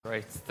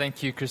Great.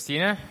 Thank you,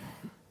 Christina.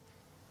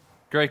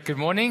 Great. Good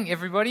morning,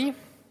 everybody.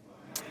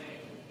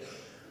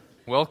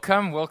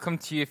 Welcome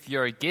to you if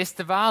you're a guest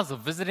of ours or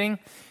visiting.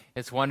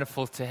 It's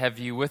wonderful to have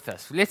you with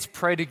us. Let's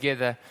pray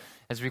together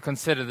as we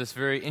consider this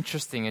very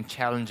interesting and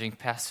challenging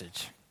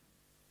passage.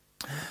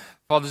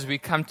 Father, as we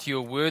come to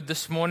your word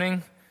this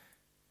morning,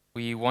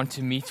 we want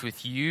to meet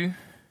with you.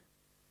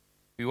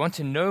 We want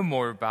to know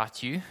more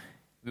about you.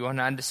 We want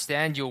to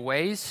understand your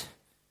ways.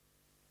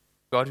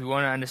 God, we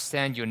want to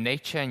understand your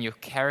nature and your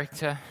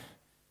character,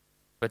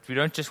 but we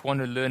don't just want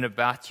to learn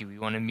about you, we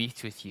want to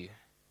meet with you.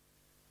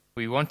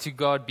 We want to,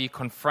 God, be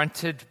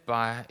confronted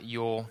by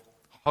your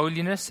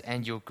holiness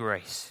and your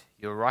grace,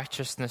 your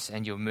righteousness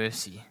and your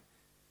mercy.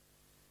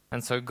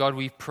 And so, God,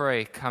 we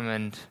pray, come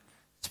and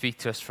speak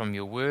to us from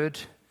your word.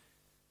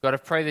 God, I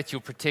pray that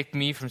you'll protect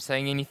me from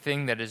saying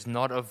anything that is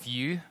not of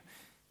you.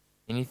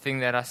 Anything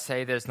that I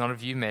say that is not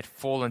of you, may it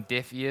fall on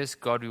deaf ears.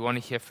 God, we want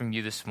to hear from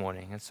you this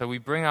morning. And so we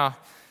bring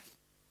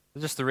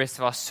just the rest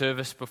of our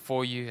service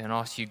before you and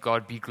ask you,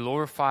 God, be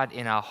glorified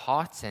in our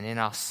hearts and in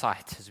our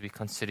sight as we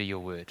consider your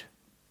word.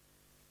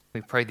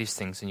 We pray these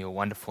things in your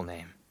wonderful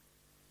name.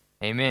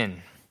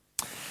 Amen.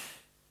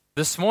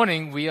 This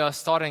morning, we are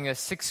starting a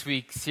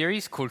 6-week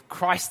series called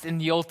Christ in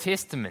the Old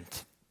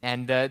Testament.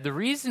 And the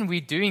reason we're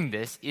doing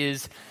this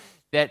is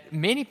that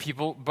many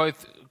people,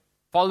 both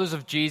followers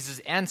of Jesus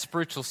and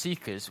spiritual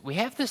seekers, we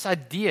have this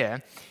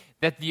idea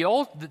that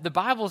the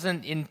Bible's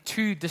in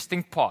two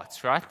distinct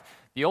parts, right?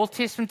 The Old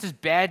Testament is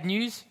bad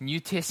news,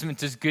 New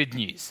Testament is good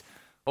news.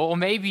 Or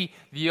maybe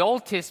the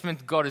Old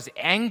Testament, God is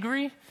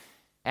angry,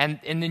 and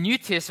in the New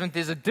Testament,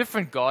 there's a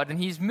different God, and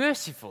he's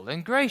merciful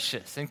and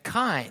gracious and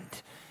kind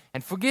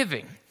and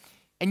forgiving.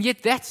 And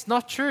yet that's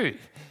not true.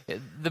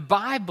 The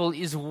Bible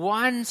is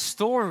one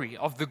story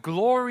of the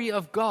glory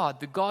of God,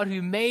 the God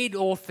who made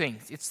all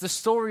things. It's the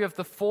story of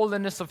the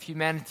fallenness of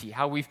humanity,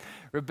 how we've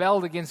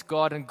rebelled against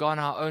God and gone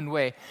our own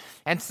way.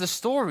 And it's the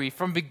story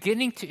from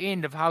beginning to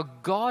end of how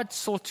God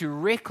sought to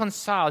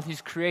reconcile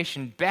his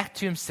creation back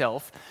to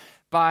himself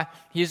by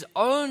his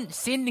own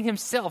sending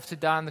himself to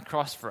die on the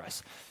cross for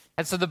us.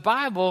 And so the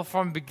Bible,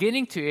 from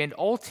beginning to end,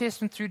 Old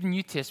Testament through the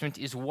New Testament,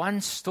 is one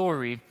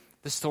story,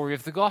 the story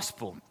of the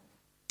gospel.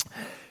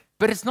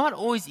 But it's not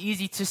always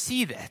easy to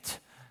see that.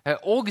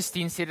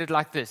 Augustine said it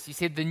like this. He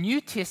said, the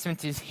New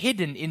Testament is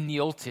hidden in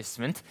the Old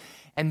Testament,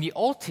 and the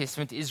Old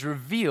Testament is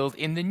revealed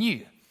in the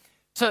New.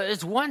 So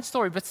it's one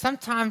story, but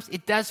sometimes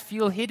it does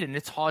feel hidden.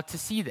 It's hard to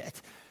see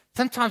that.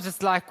 Sometimes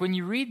it's like when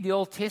you read the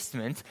Old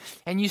Testament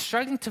and you're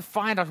struggling to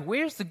find out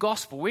where's the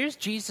gospel, where's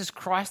Jesus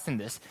Christ in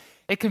this.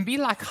 It can be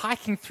like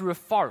hiking through a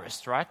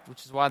forest, right?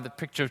 Which is why the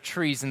picture of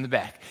trees in the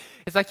back.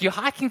 It's like you're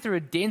hiking through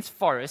a dense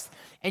forest,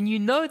 and you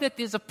know that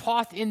there's a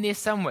path in there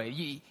somewhere.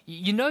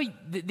 You know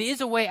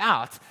there's a way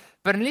out,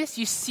 but unless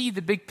you see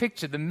the big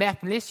picture, the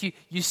map, unless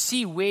you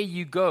see where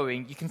you're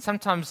going, you can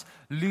sometimes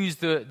lose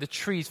the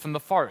trees from the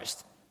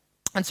forest.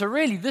 And so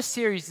really, this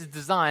series is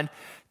designed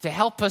to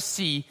help us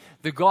see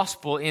the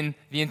gospel in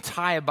the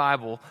entire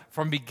Bible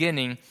from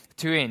beginning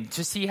to end,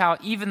 to see how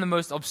even the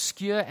most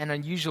obscure and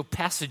unusual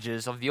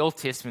passages of the Old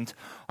Testament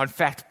are in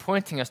fact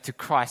pointing us to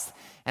Christ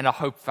and a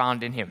hope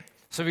found in him.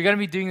 So we're going to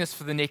be doing this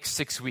for the next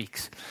 6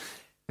 weeks.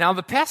 Now,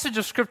 the passage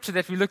of Scripture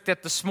that we looked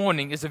at this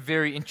morning is a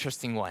very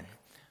interesting one.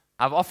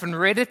 I've often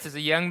read it as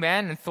a young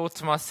man and thought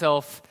to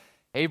myself,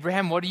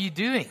 Abraham, what are you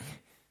doing?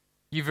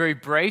 You're very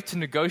brave to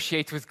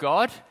negotiate with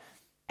God,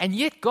 and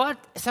yet God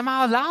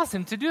somehow allows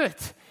him to do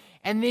it.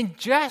 And then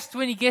just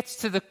when he gets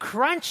to the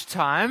crunch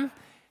time,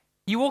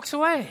 he walks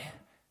away.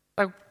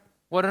 Like,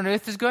 what on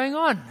earth is going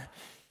on?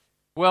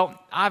 Well,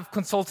 I've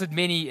consulted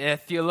many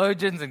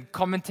theologians and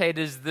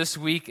commentators this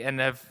week and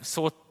have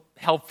sought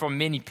help from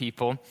many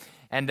people.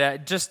 And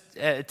just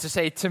to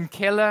say, Tim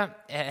Keller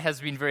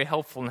has been very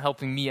helpful in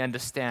helping me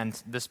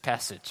understand this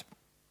passage.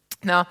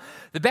 Now,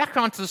 the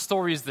background to the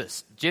story is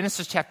this.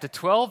 Genesis chapter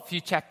 12, a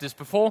few chapters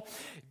before,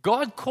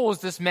 God calls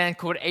this man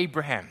called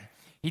Abraham.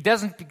 He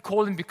doesn't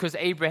call him because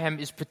Abraham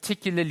is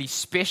particularly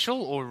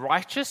special or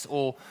righteous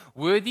or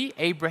worthy.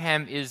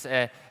 Abraham is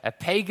a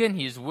pagan.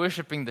 He is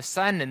worshiping the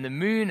sun and the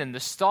moon and the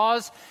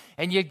stars.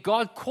 And yet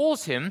God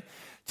calls him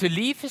to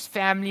leave his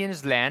family and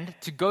his land,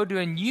 to go to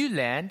a new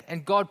land,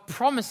 and God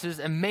promises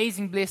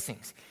amazing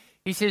blessings.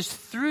 He says,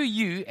 through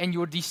you and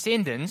your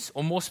descendants,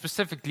 or more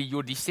specifically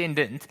your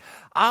descendant,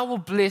 I will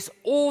bless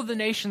all the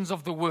nations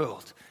of the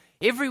world.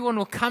 Everyone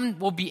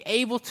will be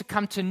able to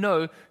come to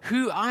know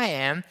who I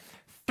am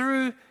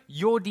through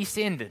your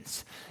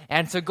descendants.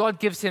 And so God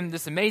gives him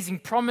this amazing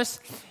promise,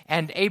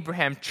 and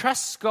Abraham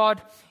trusts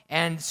God,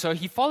 and so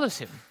he follows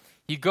him.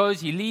 He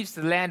leaves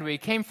the land where he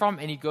came from,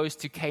 and he goes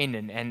to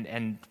Canaan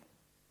and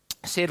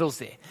settles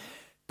there.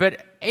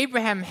 But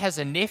Abraham has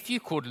a nephew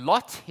called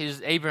Lot.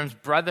 Abraham's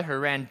brother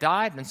Haran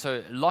died, and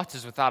so Lot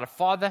is without a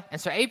father. And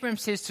so Abraham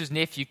says to his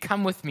nephew,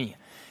 come with me.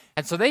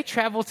 And so they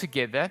travel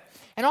together,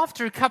 and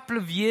after a couple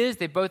of years,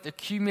 they both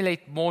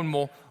accumulate more and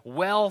more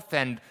wealth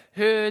and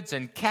herds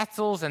and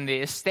cattle, and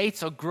their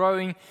estates are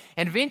growing.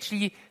 And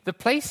eventually, the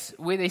place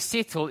where they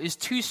settle is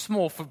too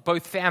small for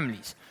both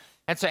families.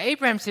 And so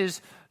Abraham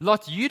says,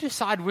 Lot, you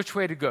decide which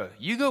way to go.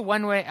 You go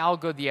one way, I'll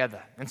go the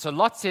other. And so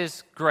Lot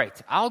says, great,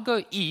 I'll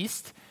go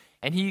east.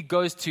 And he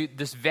goes to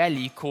this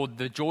valley called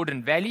the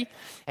Jordan Valley.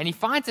 And he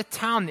finds a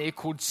town there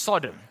called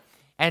Sodom.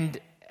 And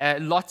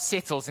Lot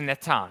settles in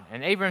that town.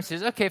 And Abraham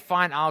says, okay,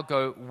 fine, I'll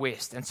go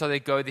west. And so they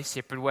go their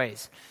separate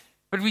ways.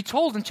 But we're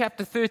told in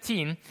chapter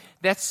 13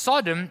 that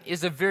Sodom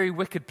is a very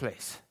wicked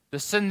place. The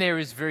sin there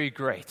is very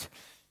great.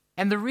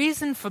 And the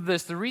reason for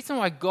this, the reason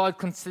why God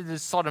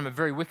considers Sodom a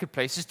very wicked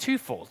place is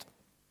twofold.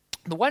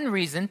 The one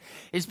reason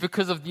is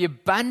because of the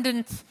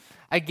abundant,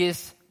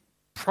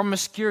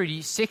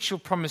 promiscuity, sexual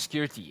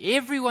promiscuity.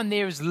 Everyone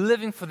there is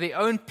living for their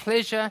own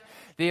pleasure.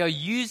 They are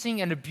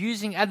using and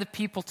abusing other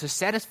people to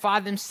satisfy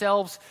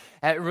themselves.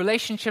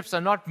 Relationships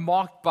are not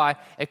marked by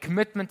a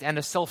commitment and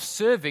a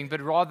self-serving, but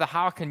rather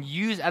how I can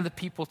use other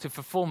people to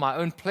fulfill my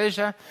own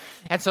pleasure.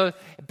 And so,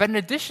 but in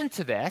addition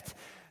to that,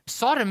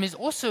 Sodom is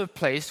also a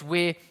place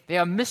where they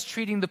are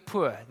mistreating the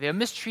poor. They are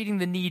mistreating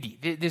the needy.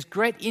 There's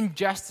great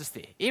injustice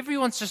there.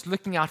 Everyone's just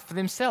looking out for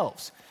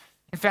themselves.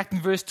 In fact,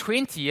 in verse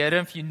 20, I don't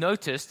know if you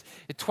noticed,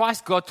 twice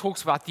God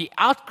talks about the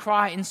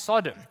outcry in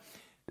Sodom.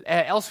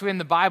 Elsewhere in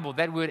the Bible,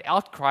 that word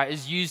outcry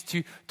is used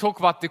to talk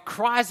about the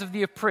cries of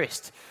the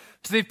oppressed.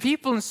 So there are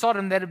people in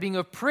Sodom that are being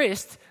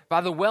oppressed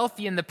by the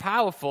wealthy and the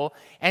powerful,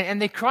 and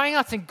they're crying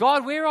out saying,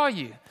 God, where are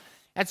you?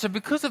 And so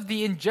because of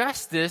the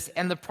injustice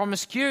and the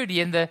promiscuity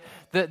and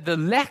the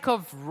lack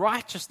of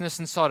righteousness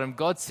in Sodom,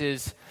 God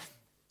says,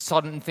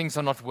 Sodom, things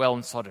are not well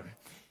in Sodom.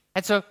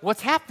 And so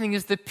what's happening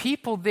is the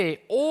people there,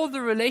 all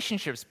the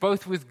relationships,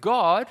 both with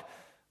God,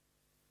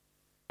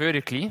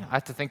 vertically, I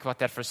have to think about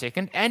that for a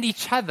second, and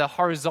each other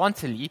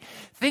horizontally,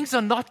 things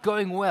are not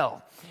going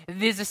well.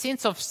 There's a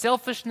sense of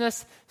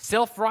selfishness,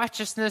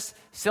 self-righteousness,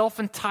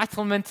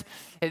 self-entitlement.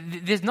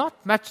 There's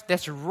not much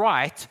that's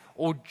right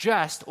or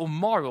just or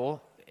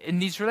moral in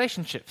these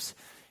relationships.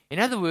 In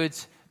other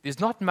words,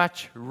 there's not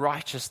much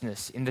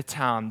righteousness in the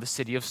town, the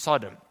city of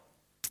Sodom.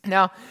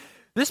 Now,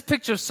 this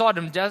picture of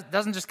Sodom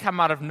doesn't just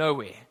come out of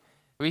nowhere.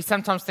 We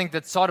sometimes think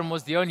that Sodom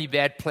was the only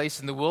bad place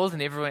in the world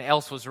and everyone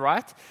else was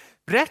right.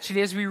 But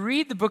actually, as we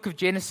read the book of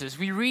Genesis,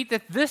 we read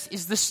that this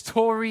is the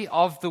story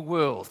of the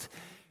world.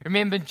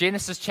 Remember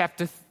Genesis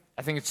chapter,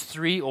 I think it's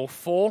 3 or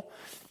 4,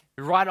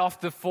 right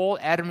after the fall,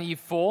 Adam and Eve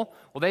fall.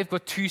 Well, they've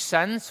got two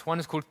sons. One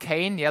is called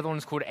Cain, the other one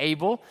is called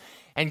Abel.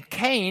 And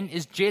Cain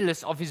is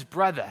jealous of his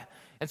brother.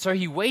 And so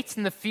he waits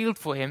in the field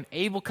for him.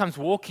 Abel comes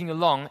walking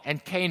along,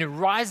 and Cain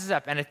rises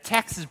up and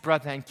attacks his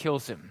brother and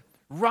kills him.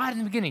 Right in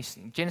the beginning,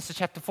 Genesis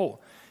chapter 4.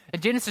 In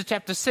Genesis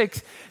chapter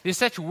 6, there's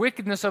such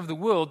wickedness of the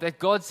world that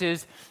God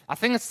says, I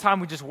think it's time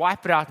we just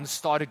wipe it out and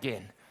start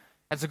again.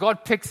 And so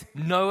God picks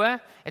Noah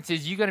and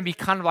says, you're going to be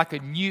kind of like a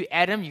new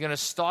Adam. You're going to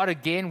start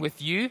again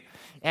with you.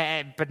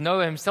 But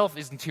Noah himself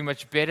isn't too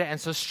much better. And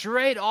so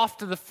straight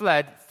after the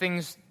flood,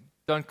 things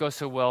don't go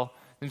so well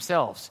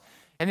themselves.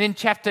 And then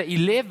chapter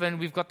 11,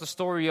 we've got the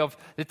story of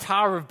the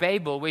Tower of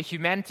Babel, where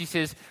humanity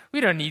says, we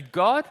don't need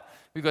God.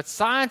 We've got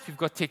science, we've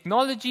got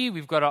technology,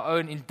 we've got our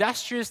own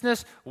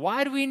industriousness.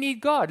 Why do we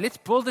need God? Let's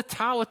build a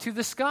tower to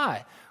the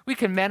sky. We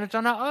can manage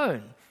on our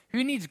own.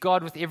 Who needs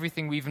God with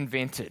everything we've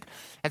invented?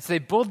 And so they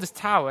build this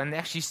tower, and it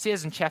actually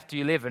says in chapter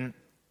 11,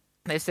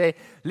 they say,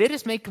 let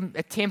us make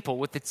a temple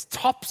with its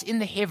tops in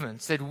the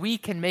heavens so that we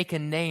can make a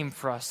name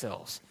for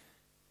ourselves.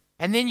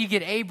 And then you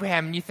get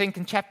Abraham, and you think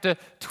in chapter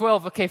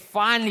 12, okay,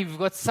 finally we've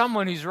got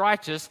someone who's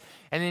righteous.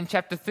 And then in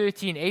chapter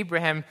 13,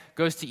 Abraham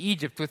goes to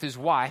Egypt with his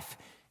wife,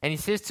 and he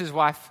says to his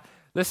wife,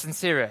 listen,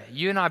 Sarah,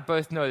 you and I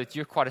both know that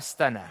you're quite a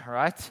stunner,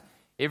 right?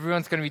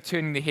 Everyone's going to be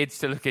turning their heads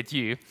to look at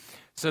you.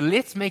 So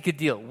let's make a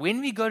deal.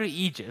 When we go to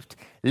Egypt,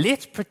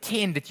 let's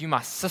pretend that you're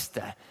my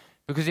sister.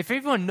 Because if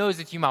everyone knows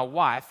that you're my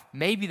wife,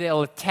 maybe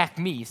they'll attack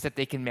me so that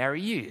they can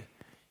marry you.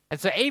 And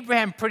so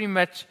Abraham pretty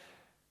much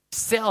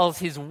sells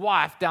his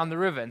wife down the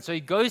river. And so he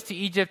goes to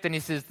Egypt and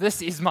he says,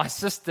 this is my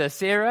sister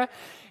Sarah.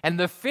 And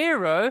the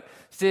Pharaoh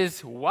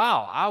says,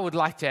 wow, I would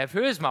like to have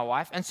her as my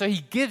wife. And so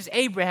he gives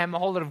Abraham a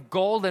whole lot of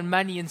gold and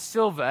money and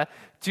silver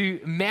to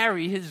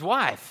marry his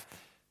wife.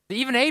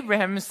 Even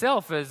Abraham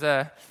himself has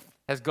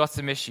got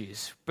some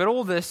issues. But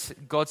all this,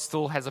 God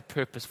still has a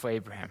purpose for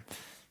Abraham.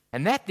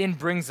 And that then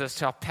brings us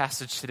to our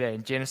passage today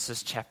in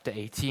Genesis chapter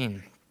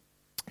 18.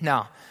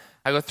 Now,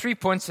 I got 3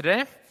 points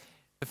today.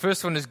 The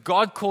first one is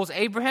God calls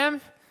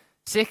Abraham.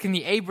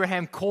 Secondly,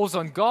 Abraham calls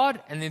on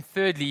God. And then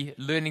thirdly,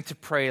 learning to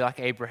pray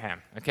like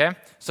Abraham. Okay?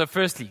 So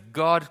firstly,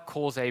 God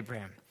calls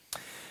Abraham.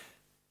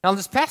 Now,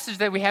 this passage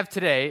that we have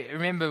today,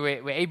 remember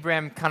where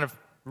Abraham kind of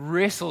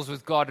wrestles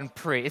with God in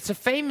prayer. It's a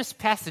famous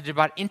passage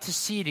about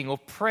interceding or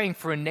praying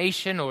for a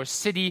nation or a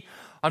city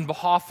on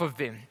behalf of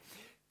them.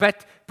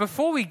 But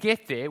before we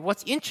get there,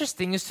 what's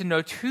interesting is to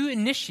note who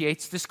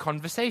initiates this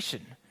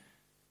conversation.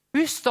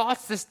 Who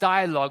starts this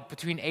dialogue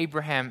between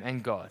Abraham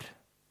and God?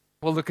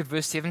 Well, look at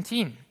verse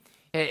 17.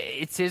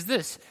 It says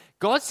this.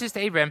 God says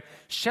to Abraham,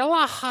 shall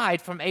I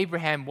hide from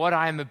Abraham what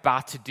I am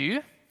about to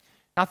do?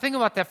 Now think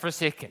about that for a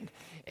second.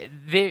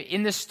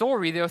 In the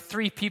story, there are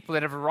 3 people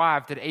that have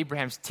arrived at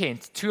Abraham's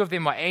tent. 2 of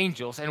them are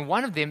angels, and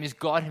one of them is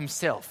God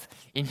himself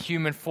in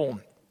human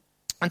form.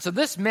 And so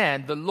this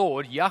man, the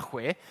Lord,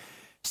 Yahweh,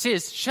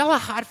 says, shall I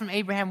hide from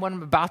Abraham what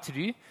I'm about to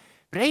do?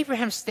 But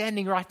Abraham's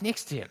standing right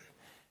next to him.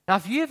 Now,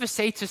 if you ever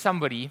say to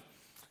somebody,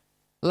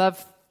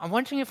 love, I'm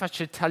wondering if I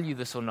should tell you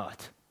this or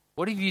not.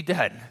 What have you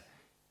done?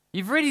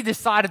 You've already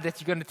decided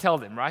that you're going to tell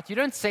them, right? You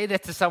don't say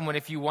that to someone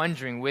if you're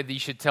wondering whether you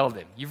should tell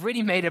them. You've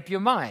already made up your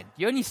mind.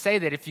 You only say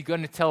that if you're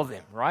going to tell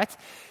them, right?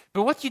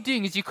 But what you're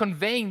doing is you're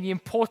conveying the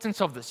importance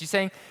of this. You're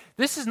saying,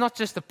 this is not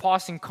just a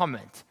passing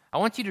comment. I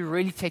want you to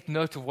really take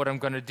note of what I'm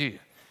going to do.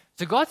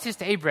 So God says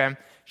to Abraham,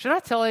 should I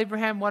tell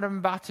Abraham what I'm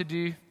about to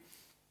do?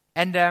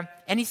 And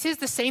he says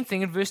the same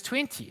thing in verse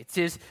 20. It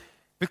says,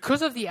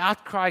 because of the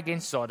outcry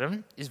against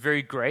Sodom is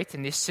very great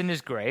and their sin is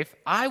grave,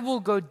 I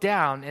will go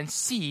down and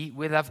see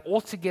whether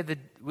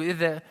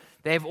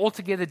they have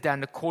altogether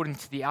done according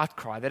to the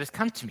outcry that has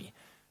come to me.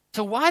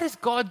 So why does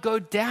God go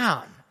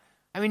down?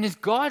 I mean,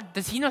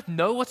 does he not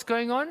know what's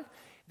going on?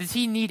 Does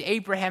he need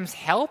Abraham's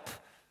help?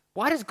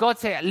 Why does God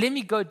say, let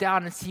me go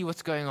down and see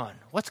what's going on?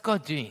 What's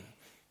God doing?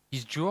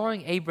 He's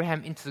drawing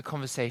Abraham into the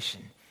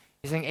conversation.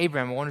 He's saying,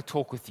 Abraham, I want to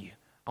talk with you.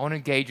 I want to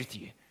engage with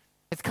you.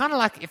 It's kind of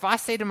like if I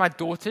say to my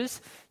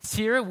daughters,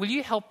 Sarah, will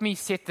you help me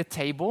set the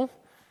table?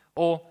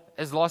 Or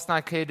as last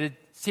night Claire did,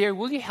 Sarah,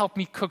 will you help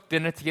me cook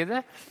dinner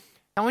together?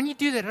 And when you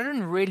do that, I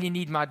don't really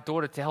need my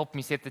daughter to help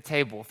me set the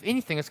table. If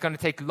anything, it's going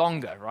to take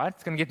longer, right?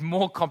 It's going to get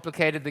more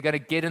complicated. They're going to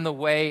get in the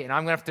way, and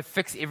I'm going to have to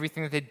fix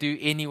everything that they do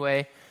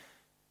anyway,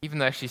 even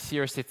though actually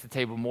Sarah sets the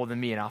table more than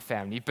me in our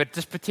family. But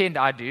just pretend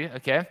I do,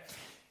 okay?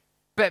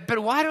 But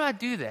why do I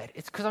do that?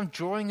 It's because I'm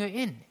drawing her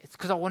in. It's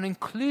because I want to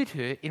include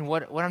her in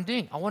what I'm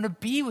doing. I want to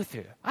be with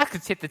her. I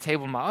could set the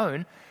table on my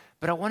own,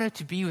 but I want her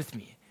to be with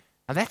me.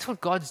 And that's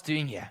what God's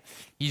doing here.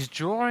 He's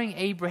drawing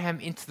Abraham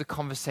into the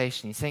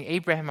conversation. He's saying,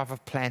 Abraham, I have a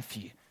plan for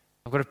you.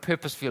 I've got a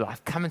purpose for your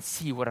life. Come and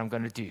see what I'm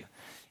going to do.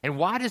 And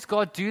why does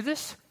God do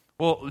this?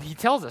 Well, he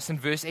tells us in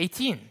verse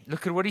 18.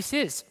 Look at what he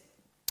says.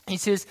 He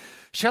says,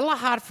 shall I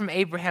hide from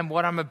Abraham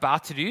what I'm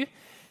about to do,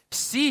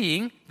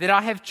 seeing that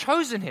I have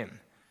chosen him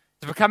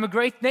to become a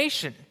great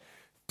nation,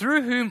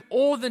 through whom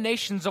all the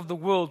nations of the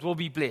world will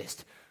be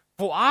blessed.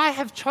 For I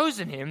have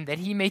chosen him that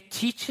he may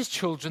teach his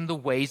children the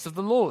ways of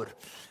the Lord.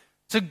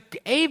 So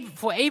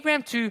for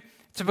Abraham to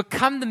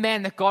become the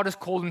man that God has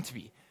called him to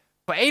be,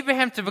 for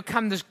Abraham to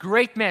become this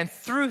great man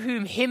through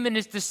whom him and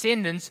his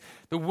descendants,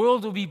 the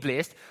world will be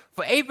blessed,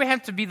 for Abraham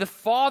to be the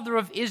father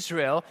of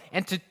Israel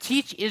and to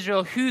teach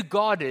Israel who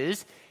God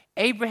is,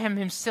 Abraham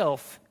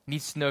himself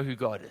needs to know who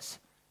God is.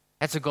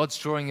 And so God's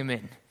drawing him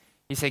in.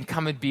 He's saying,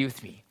 come and be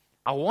with me.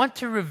 I want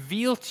to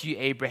reveal to you,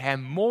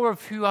 Abraham, more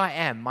of who I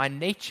am, my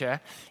nature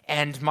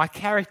and my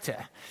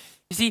character.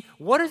 You see,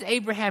 what does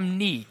Abraham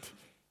need?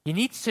 He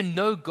needs to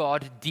know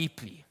God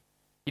deeply.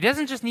 He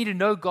doesn't just need to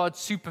know God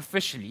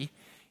superficially.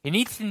 He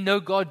needs to know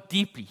God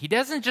deeply. He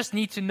doesn't just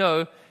need to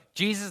know,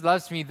 Jesus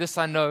loves me, this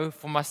I know,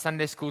 for my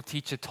Sunday school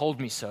teacher told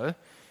me so.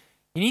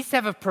 He needs to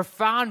have a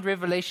profound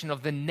revelation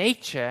of the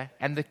nature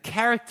and the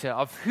character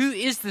of who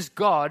is this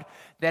God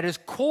that has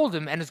called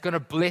him and is going to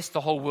bless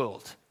the whole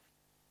world.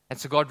 And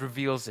so God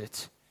reveals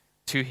it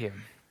to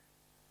him.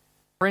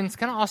 Friends,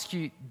 can I ask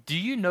you, do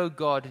you know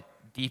God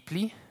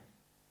deeply?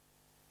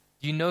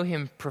 Do you know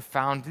him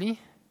profoundly?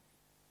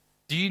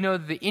 Do you know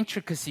the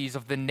intricacies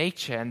of the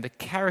nature and the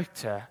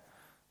character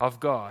of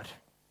God?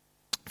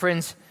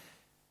 Friends,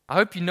 I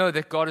hope you know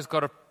that God has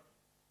got a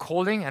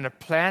calling and a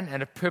plan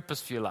and a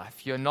purpose for your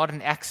life. You're not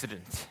an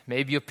accident.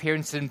 Maybe your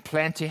parents didn't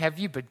plan to have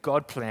you, but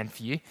God planned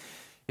for you.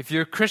 If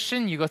you're a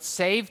Christian, you got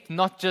saved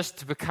not just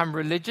to become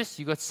religious,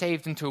 you got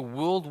saved into a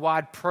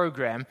worldwide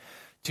program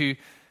to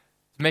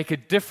make a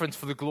difference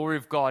for the glory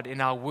of God in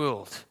our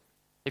world.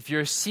 If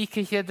you're a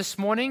seeker here this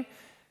morning,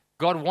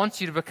 God wants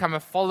you to become a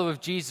follower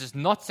of Jesus,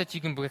 not so that you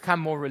can become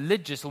more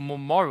religious or more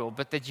moral,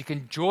 but that you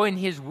can join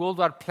his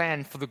worldwide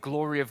plan for the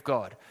glory of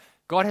God.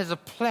 God has a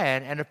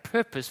plan and a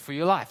purpose for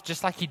your life,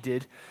 just like he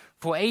did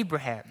for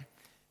Abraham.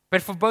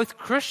 But for both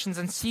Christians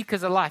and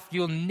seekers alike,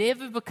 you'll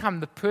never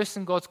become the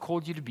person God's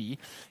called you to be.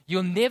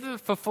 You'll never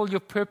fulfill your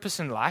purpose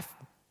in life.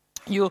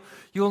 You'll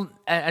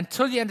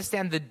until you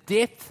understand the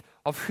depth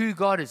of who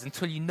God is,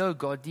 until you know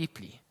God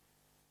deeply.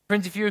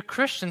 Friends, if you're a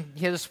Christian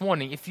here this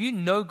morning, if you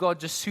know God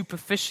just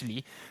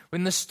superficially,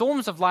 when the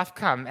storms of life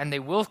come, and they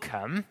will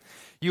come,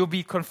 you'll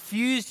be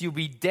confused, you'll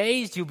be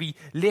dazed, you'll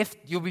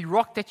be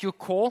rocked at your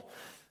core.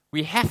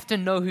 We have to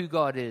know who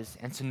God is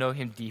and to know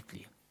him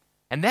deeply.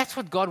 And that's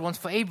what God wants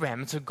for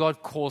Abraham. And so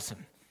God calls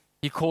him.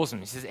 He calls him.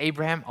 He says,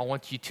 Abraham, I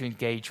want you to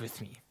engage with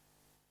me.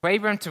 For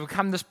Abraham to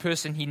become this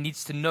person, he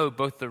needs to know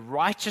both the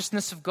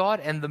righteousness of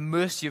God and the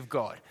mercy of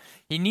God.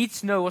 He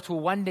needs to know what will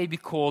one day be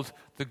called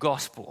the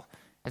gospel.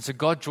 And so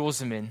God draws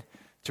him in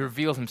to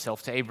reveal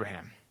himself to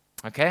Abraham.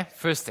 Okay?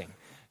 First thing,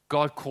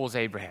 God calls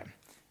Abraham.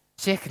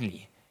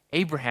 Secondly,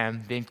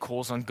 Abraham then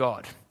calls on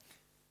God.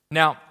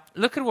 Now,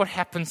 look at what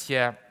happens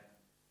here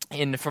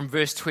from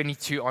verse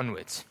 22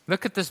 onwards.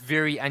 Look at this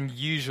very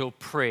unusual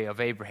prayer of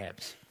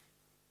Abraham's.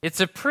 It's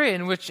a prayer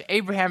in which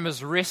Abraham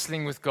is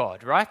wrestling with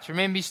God, right?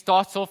 Remember, he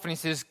starts off and he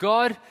says,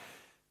 God,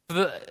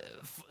 for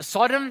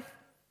Sodom,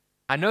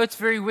 I know it's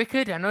very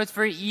wicked, I know it's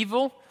very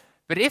evil,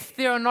 But if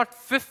there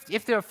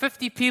are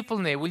 50 people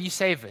in there, will you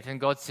save it? And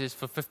God says,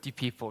 for 50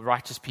 people,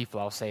 righteous people,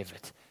 I'll save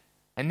it.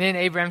 And then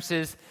Abraham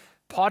says,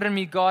 pardon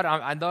me, God,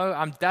 I know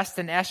I'm dust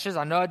and ashes.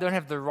 I know I don't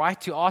have the right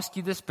to ask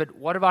you this, but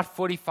what about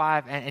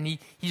 45? And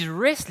he's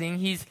wrestling,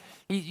 he's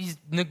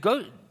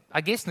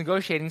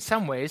negotiating in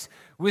some ways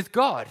with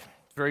God.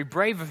 Very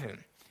brave of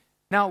him.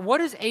 Now,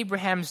 what is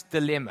Abraham's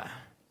dilemma?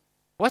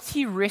 What's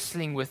he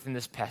wrestling with in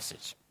this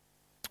passage?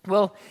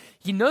 Well,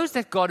 he knows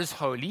that God is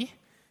holy.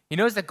 He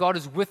knows that God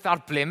is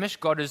without blemish.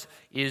 God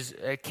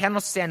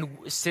cannot stand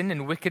sin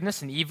and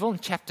wickedness and evil. In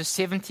chapter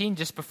 17,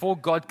 just before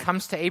God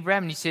comes to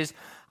Abraham, and he says,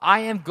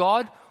 I am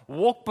God,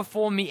 walk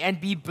before me and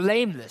be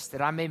blameless,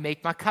 that I may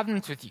make my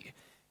covenant with you.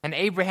 And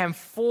Abraham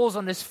falls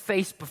on his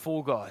face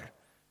before God.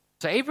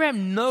 So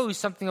Abraham knows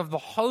something of the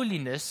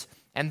holiness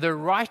and the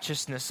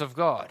righteousness of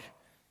God.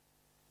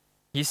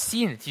 He's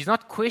seen it. He's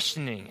not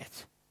questioning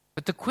it.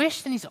 But the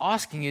question he's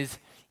asking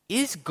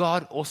is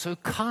God also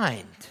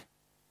kind?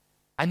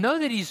 I know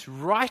that he's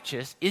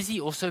righteous. Is he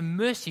also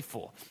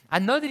merciful? I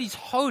know that he's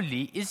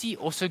holy. Is he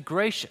also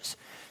gracious?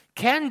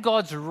 Can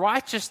God's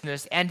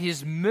righteousness and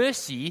his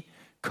mercy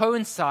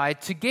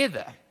coincide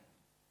together?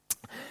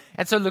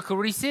 And so look at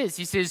what he says.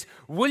 He says,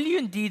 will you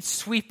indeed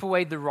sweep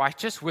away the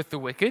righteous with the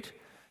wicked?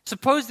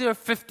 Suppose there are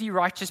 50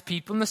 righteous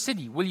people in the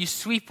city. Will you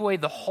sweep away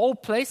the whole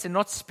place and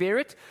not spare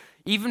it,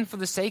 even for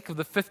the sake of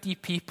the 50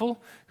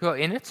 people who are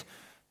in it?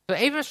 So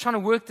Abraham's trying to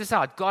work this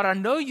out. God, I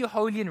know you're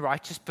holy and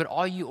righteous, but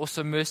are you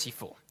also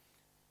merciful?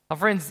 Now,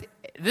 friends,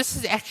 this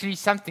is actually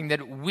something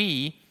that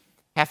we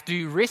have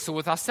to wrestle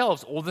with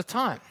ourselves all the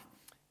time.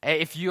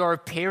 If you are a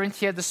parent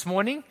here this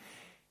morning,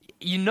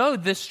 you know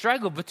the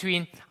struggle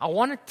between, I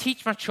want to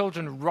teach my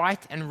children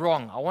right and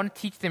wrong. I want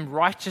to teach them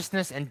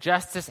righteousness and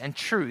justice and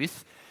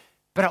truth,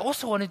 but I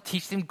also want to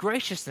teach them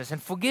graciousness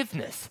and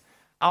forgiveness.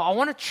 I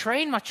want to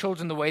train my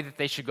children the way that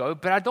they should go,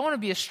 but I don't want to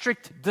be a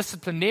strict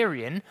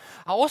disciplinarian.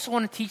 I also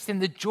want to teach them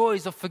the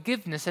joys of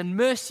forgiveness and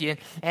mercy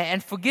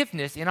and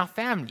forgiveness in our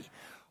family.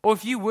 Or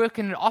if you work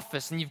in an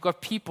office and you've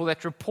got people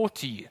that report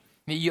to you,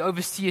 you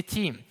oversee a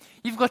team,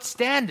 you've got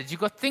standards,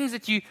 you've got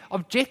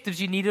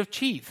objectives you need to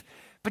achieve.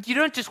 But you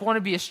don't just want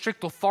to be a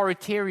strict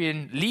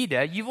authoritarian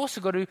leader. You've also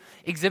got to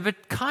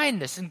exhibit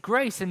kindness and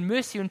grace and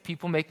mercy when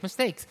people make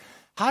mistakes.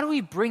 How do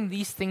we bring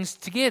these things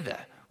together?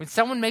 When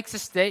someone makes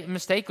a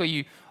mistake, are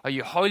you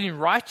holy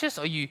and righteous?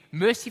 Are you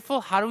merciful?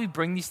 How do we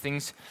bring these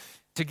things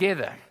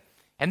together?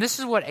 And this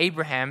is what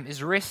Abraham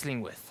is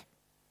wrestling with.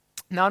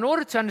 Now, in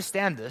order to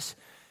understand this,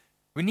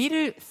 we need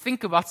to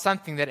think about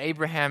something that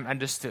Abraham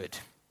understood.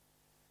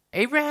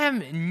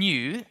 Abraham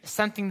knew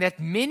something that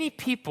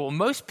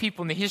most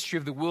people in the history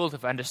of the world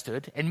have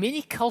understood, and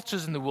many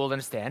cultures in the world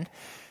understand,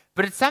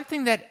 but it's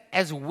something that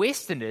as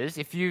Westerners,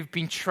 if you've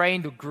been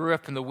trained or grew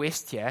up in the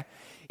West here,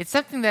 it's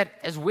something that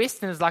as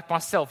Westerners like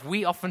myself,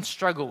 we often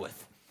struggle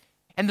with.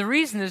 And the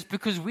reason is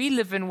because we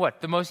live in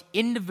the most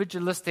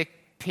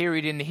individualistic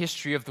period in the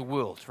history of the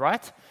world,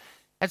 right?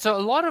 And so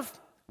a lot of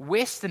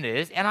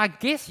Westerners, and I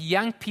guess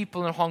young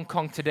people in Hong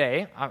Kong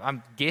today,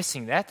 I'm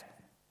guessing that,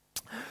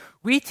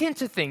 we tend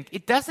to think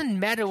it doesn't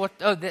matter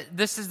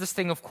this is this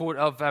thing of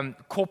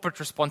corporate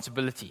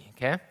responsibility,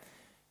 okay?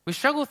 We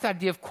struggle with the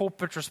idea of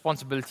corporate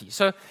responsibility.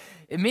 So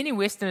many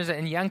Westerners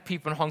and young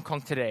people in Hong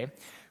Kong today,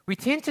 we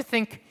tend to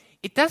think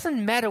it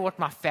doesn't matter what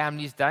my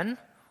family's done,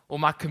 or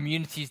my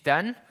community's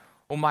done,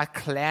 or my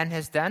clan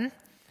has done.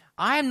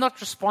 I am not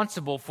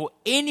responsible for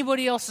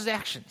anybody else's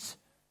actions.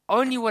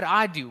 Only what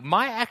I do,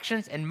 my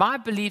actions and my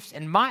beliefs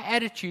and my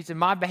attitudes and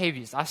my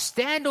behaviors. I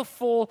stand or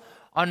fall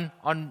I'm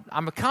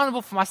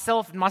accountable for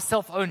myself and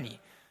myself only.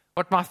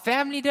 What my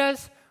family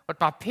does, what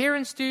my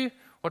parents do,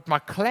 what my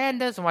clan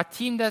does, or my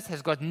team does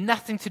has got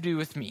nothing to do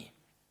with me.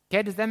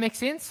 Okay, does that make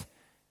sense?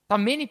 How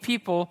many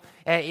people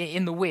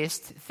in the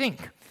West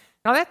think.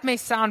 Now that may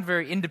sound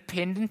very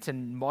independent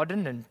and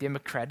modern and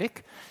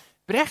democratic,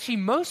 but actually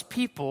most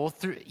people,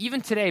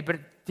 even today, but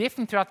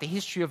definitely throughout the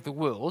history of the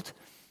world,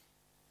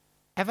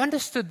 have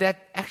understood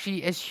that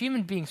actually as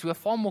human beings we are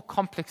far more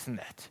complex than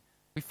that.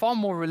 We're far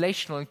more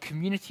relational and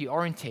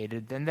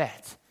community-orientated than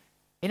that.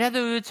 In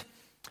other words,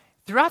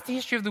 throughout the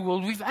history of the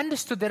world, we've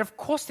understood that, of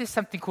course, there's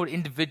something called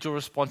individual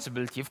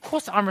responsibility. Of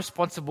course, I'm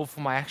responsible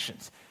for my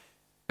actions.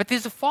 But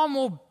there's a far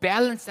more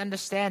balanced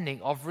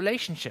understanding of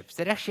relationships,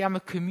 that actually I'm a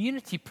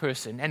community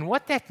person. And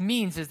what that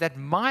means is that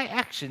my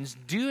actions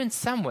do, in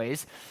some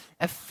ways,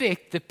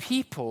 affect the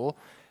people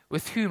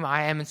with whom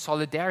I am in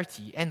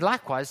solidarity. And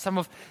likewise, some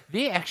of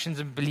their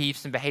actions and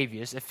beliefs and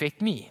behaviors affect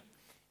me.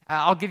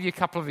 I'll give you a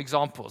couple of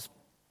examples.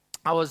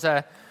 I was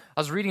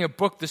reading a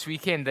book this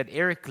weekend that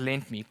Eric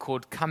lent me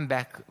called Come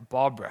Back,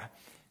 Barbara.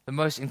 The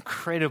most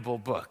incredible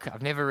book.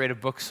 I've never read a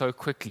book so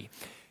quickly.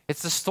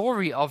 It's the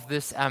story of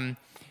this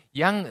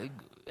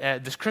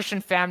this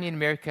Christian family in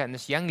America, and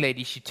this young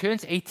lady. She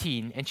turns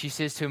 18 and she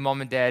says to her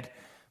mom and dad,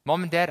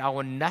 I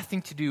want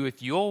nothing to do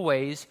with your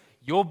ways,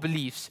 your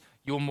beliefs,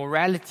 your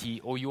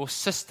morality, or your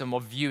system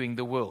of viewing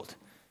the world.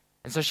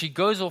 And so she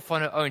goes off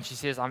on her own. She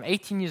says, I'm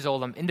 18 years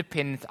old, I'm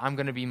independent, I'm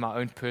going to be my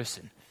own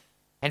person.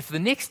 And for the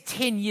next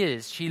 10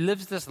 years, she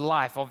lives this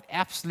life of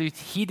absolute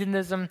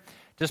hedonism,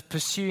 just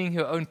pursuing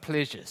her own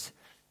pleasures.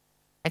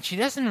 And she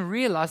doesn't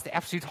realize the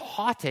absolute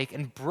heartache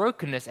and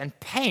brokenness and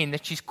pain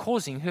that she's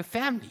causing her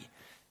family.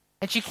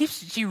 And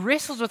she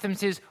wrestles with him and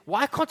says,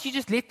 why can't you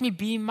just let me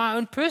be my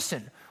own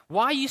person?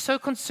 Why are you so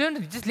concerned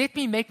with me? Just let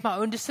me make my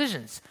own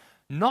decisions.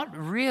 Not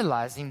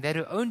realizing that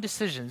her own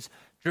decisions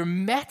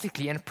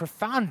dramatically and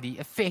profoundly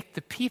affect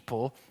the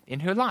people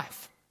in her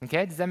life.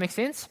 Okay, does that make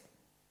sense?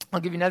 I'll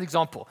give you another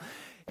example.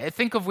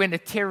 Think of when a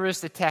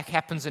terrorist attack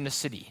happens in a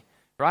city,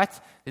 right?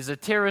 There's a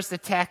terrorist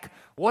attack.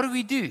 What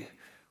do?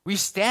 We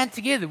stand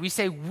together. We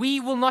say, we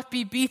will not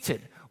be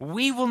beaten.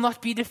 We will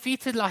not be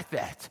defeated like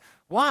that.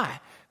 Why?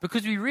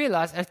 Because we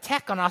realize an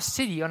attack on our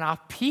city, on our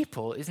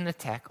people, is an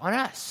attack on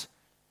us.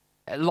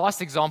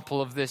 Last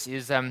example of this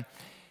is,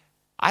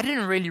 I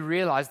didn't really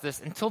realize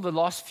this until the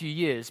last few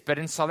years, but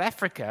in South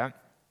Africa,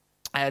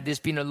 there's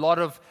been a lot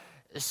of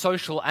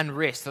social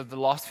unrest over the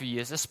last few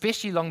years,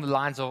 especially along the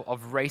lines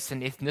of race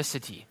and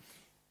ethnicity.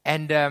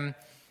 And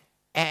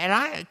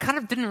I kind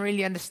of didn't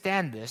really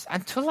understand this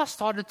until I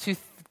started to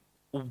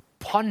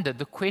ponder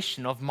the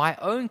question of my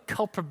own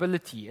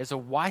culpability as a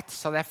white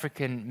South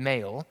African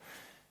male.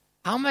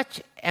 How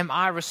much am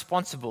I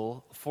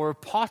responsible for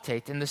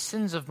apartheid and the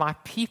sins of my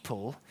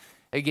people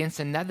against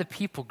another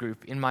people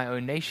group in my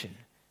own nation?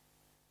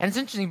 And it's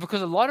interesting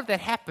because a lot of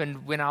that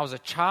happened when I was a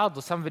child,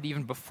 or some of it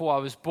even before I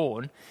was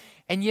born.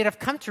 And yet I've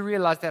come to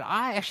realize that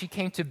I actually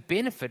came to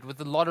benefit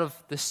with a lot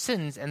of the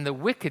sins and the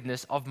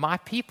wickedness of my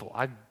people.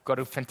 I got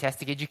a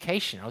fantastic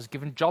education. I was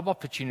given job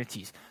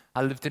opportunities.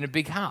 I lived in a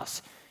big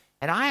house.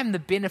 And I am the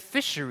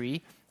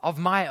beneficiary of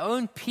my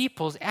own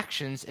people's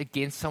actions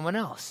against someone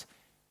else.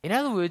 In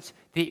other words,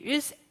 there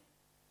is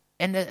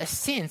a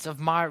sense of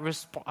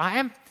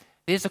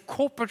there's a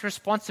corporate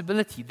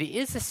responsibility. There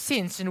is a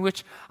sense in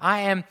which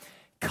I am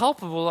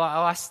culpable, or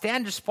I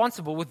stand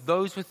responsible with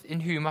those within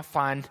whom I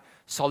find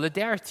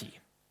solidarity.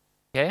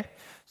 Okay?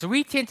 So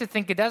we tend to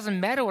think it doesn't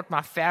matter what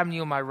my family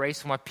or my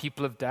race or my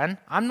people have done.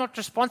 I'm not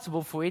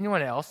responsible for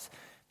anyone else,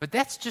 but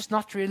that's just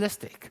not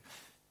realistic.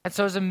 And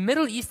so as a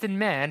Middle Eastern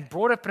man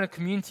brought up in a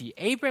community,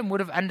 Abraham would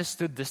have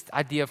understood this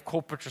idea of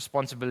corporate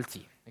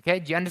responsibility. Okay?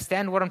 Do you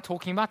understand what I'm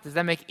talking about? Does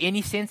that make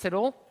any sense at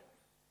all?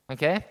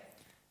 Okay?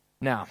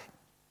 Now,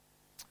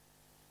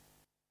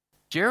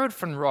 Gerhard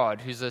von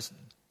Rad, who's a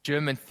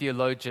German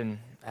theologian,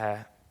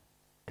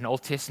 an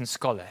Old Testament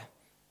scholar,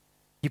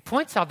 he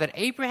points out that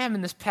Abraham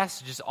in this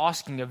passage is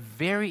asking a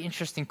very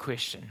interesting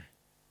question.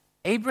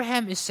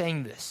 Abraham is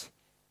saying this.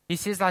 He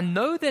says, I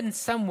know that in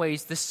some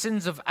ways the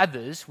sins of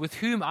others with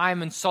whom I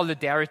am in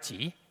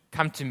solidarity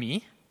come to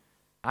me.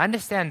 I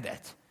understand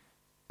that.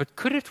 But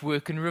could it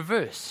work in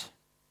reverse?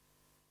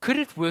 Could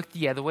it work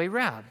the other way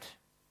around?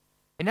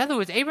 In other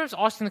words, Abraham's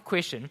asking the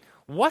question,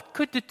 what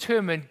could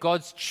determine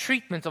God's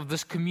treatment of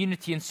this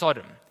community in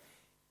Sodom?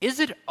 Is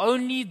it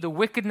only the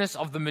wickedness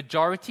of the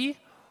majority,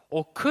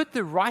 or could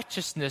the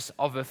righteousness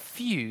of a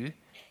few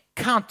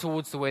count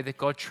towards the way that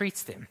God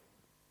treats them?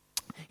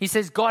 He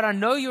says, God, I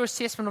know your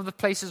assessment of the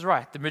place is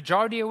right. The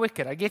majority are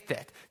wicked. I get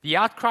that. The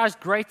outcry is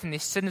great and their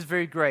sin is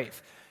very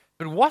grave.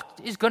 But what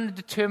is going to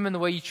determine the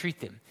way you treat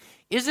them?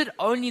 Is it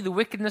only the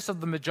wickedness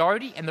of the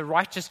majority and the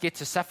righteous get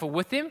to suffer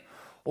with them?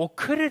 Or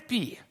could it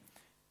be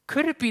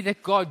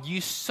that God,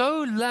 you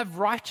so love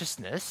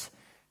righteousness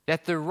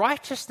that the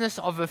righteousness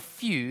of a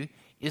few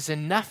is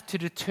enough to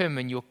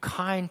determine your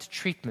kind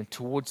treatment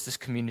towards this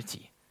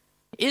community?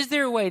 Is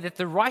there a way that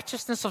the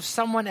righteousness of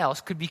someone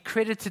else could be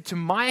credited to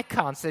my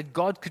account so that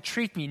God could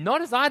treat me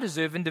not as I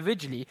deserve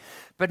individually,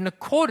 but in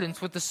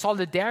accordance with the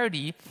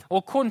solidarity or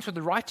accordance with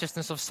the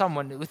righteousness of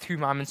someone with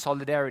whom I'm in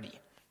solidarity?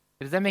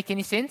 Does that make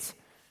any sense?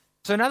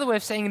 So another way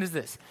of saying it is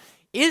this.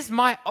 Is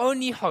my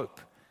only hope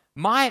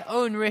my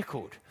own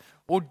record?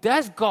 Or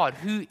does God,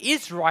 who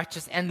is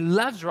righteous and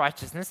loves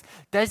righteousness,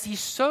 does he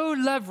so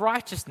love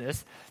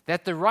righteousness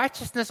that the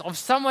righteousness of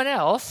someone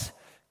else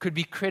could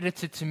be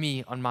credited to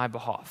me on my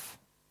behalf?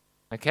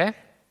 Okay?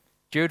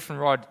 Gerhard von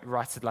Rad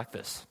writes it like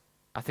this.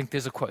 I think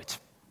there's a quote.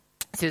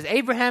 It says,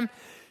 Abraham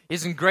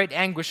is in great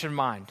anguish of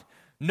mind,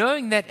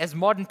 knowing that as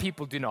modern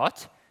people do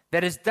not,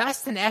 that as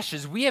dust and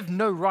ashes we have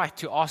no right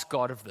to ask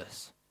God of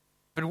this.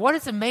 But what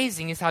is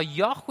amazing is how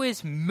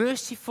Yahweh's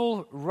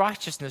merciful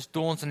righteousness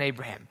dawns on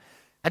Abraham,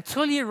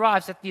 until he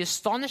arrives at the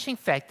astonishing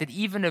fact that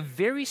even a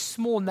very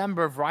small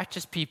number of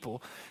righteous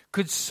people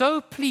could so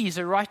please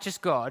a righteous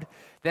God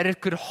that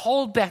it could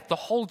hold back the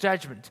whole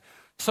judgment.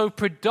 So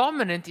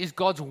predominant is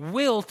God's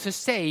will to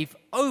save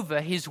over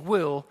his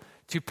will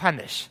to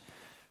punish.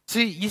 So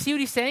you see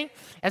what he's saying?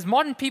 As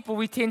modern people,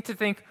 we tend to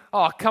think,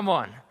 oh, come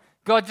on,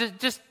 God,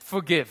 just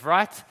forgive,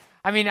 right?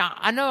 I mean,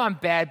 I know I'm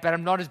bad, but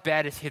I'm not as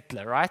bad as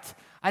Hitler, right?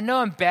 I know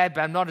I'm bad,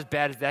 but I'm not as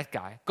bad as that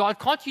guy. God,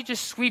 can't you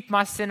just sweep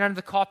my sin under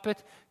the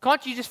carpet?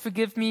 Can't you just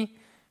forgive me?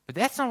 But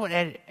that's not what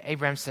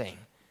Abraham's saying.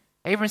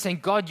 Abraham's saying,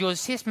 God, your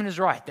assessment is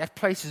right. That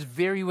place is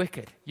very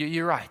wicked.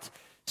 You're right.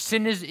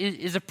 Sin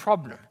is a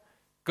problem.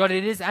 God,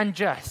 it is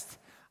unjust.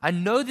 I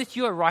know that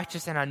you are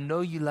righteous and I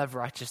know you love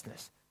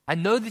righteousness. I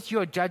know that you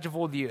are judge of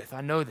all the earth.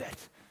 I know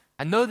that.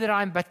 I know that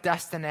I am but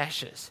dust and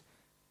ashes.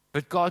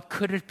 But God,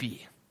 could it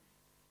be?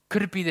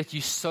 Could it be that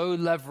you so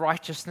love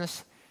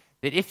righteousness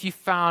that if you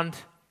found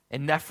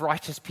enough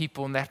righteous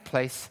people in that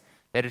place,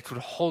 that it would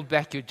hold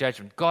back your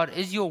judgment? God,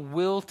 is your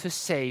will to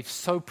save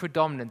so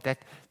predominant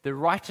that the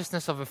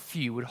righteousness of a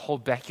few would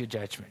hold back your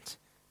judgment?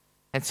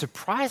 And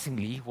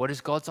surprisingly, what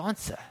is God's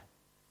answer?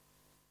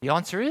 The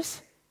answer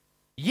is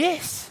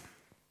yes.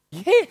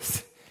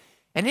 Yes.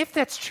 And if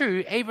that's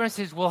true, Abraham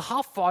says, well,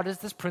 how far does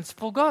this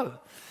principle go?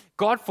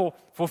 God, for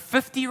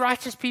 50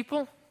 righteous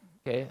people,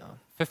 okay,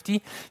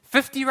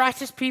 50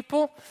 righteous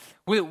people,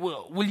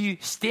 will you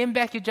stand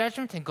back your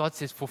judgment? And God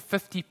says, for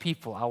 50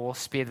 people, I will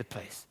spare the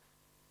place.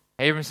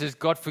 Abraham says,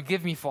 God,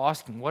 forgive me for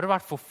asking, what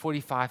about for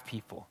 45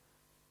 people?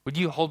 Would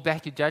you hold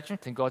back your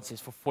judgment? And God says,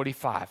 for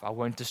 45, I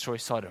won't destroy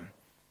Sodom.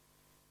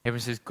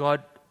 Abraham says,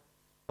 God,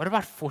 what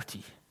about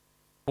 40?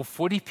 For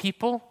 40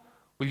 people,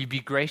 will you be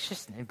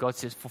gracious? And God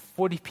says, for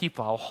 40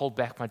 people, I'll hold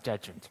back my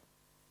judgment.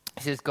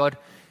 He says, God,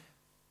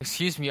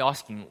 excuse me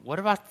asking, what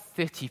about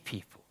 30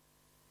 people?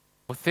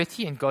 For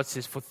 30, and God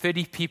says, for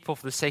 30 people,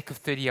 for the sake of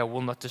 30, I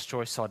will not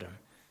destroy Sodom.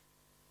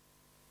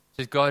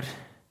 He says, God,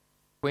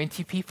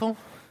 20 people?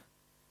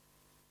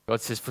 God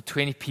says, for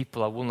 20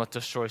 people, I will not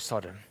destroy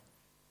Sodom.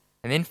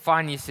 And then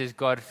finally he says,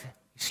 God,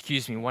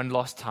 excuse me, one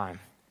last time.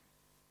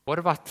 What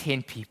about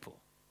 10 people?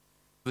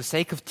 For the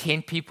sake of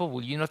 10 people,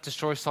 will you not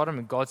destroy Sodom?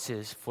 And God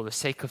says, for the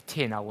sake of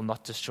 10, I will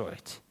not destroy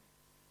it.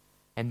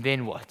 And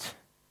then what?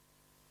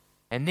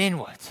 And then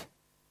what?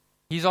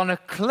 He's on a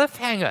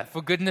cliffhanger,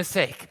 for goodness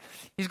sake.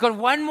 He's got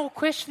one more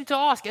question to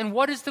ask. And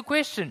what is the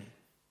question?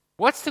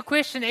 What's the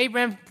question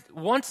Abraham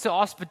wants to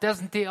ask but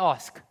doesn't dare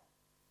ask?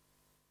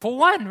 For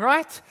one,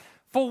 right?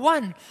 For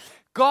one.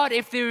 God,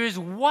 if there is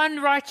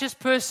one righteous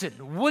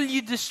person, will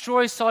you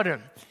destroy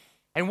Sodom?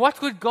 And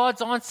what would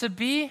God's answer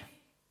be?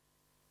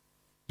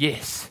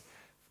 Yes,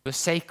 for the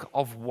sake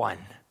of one.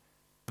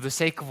 For the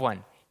sake of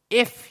one.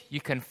 If you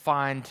can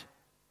find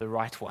the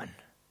right one.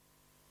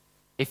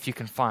 If you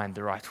can find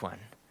the right one.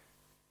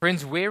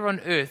 Friends, where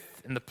on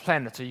earth in the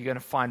planet are you going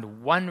to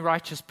find one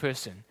righteous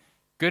person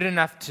good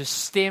enough to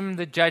stem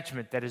the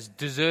judgment that is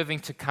deserving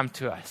to come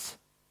to us?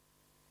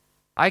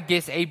 I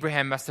guess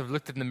Abraham must have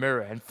looked in the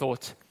mirror and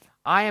thought,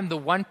 I am the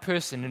one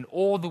person in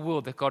all the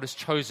world that God has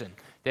chosen,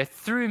 that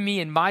through me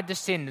and my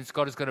descendants,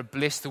 God is going to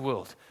bless the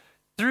world.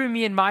 Through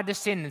me and my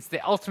descendants,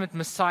 the ultimate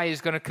Messiah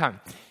is going to come.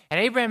 And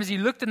Abraham, as he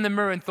looked in the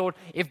mirror and thought,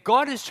 if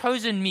God has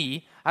chosen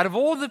me out of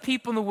all the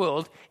people in the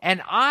world,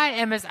 and I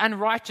am as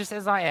unrighteous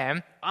as I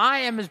am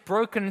as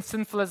broken and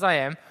sinful as I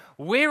am,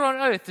 where on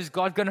earth is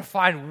God going to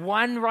find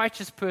one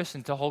righteous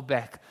person to hold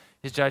back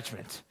his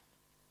judgment?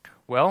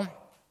 Well,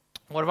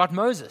 what about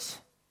Moses?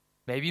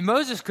 Maybe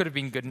Moses could have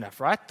been good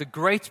enough, right? The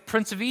great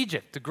prince of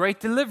Egypt, the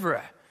great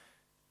deliverer.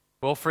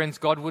 Well, friends,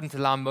 God wouldn't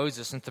allow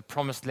Moses into the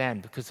promised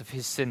land because of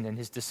his sin and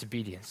his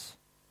disobedience.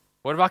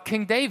 What about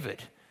King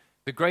David?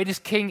 The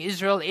greatest king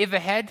Israel ever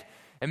had,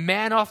 a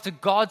man after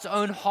God's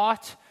own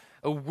heart,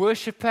 a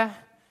worshiper,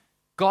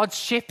 God's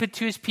shepherd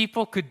to his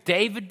people. Could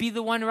David be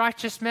the one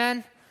righteous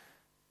man?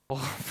 Well,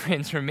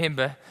 friends,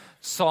 remember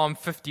Psalm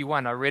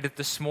 51. I read it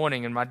this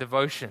morning in my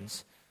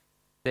devotions.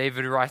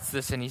 David writes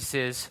this and he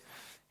says,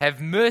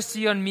 have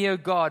mercy on me, O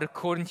God,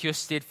 according to your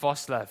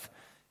steadfast love.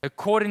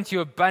 According to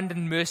your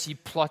abundant mercy,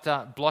 blot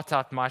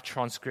out my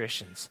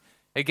transgressions.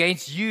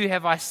 Against you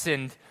have I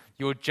sinned.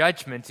 Your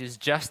judgment is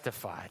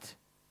justified.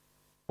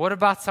 What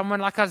about someone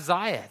like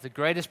Isaiah, the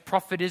greatest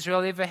prophet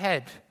Israel ever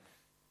had?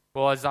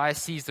 Well, Isaiah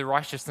sees the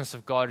righteousness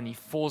of God and he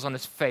falls on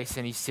his face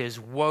and he says,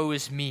 woe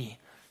is me.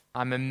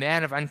 I'm a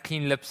man of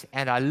unclean lips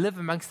and I live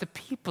amongst the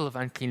people of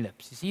unclean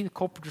lips. You see the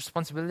corporate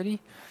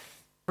responsibility?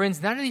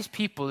 Friends, none of these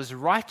people, as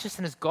righteous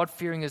and as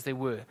God-fearing as they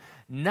were,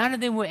 none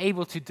of them were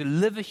able to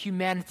deliver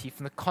humanity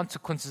from the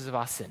consequences of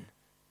our sin.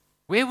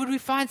 Where would we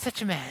find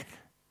such a man?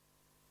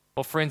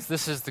 Well, friends,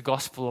 this is the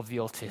gospel of the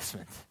Old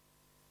Testament.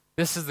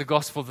 This is the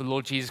gospel of the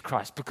Lord Jesus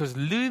Christ, because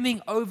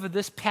looming over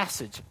this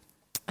passage,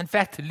 in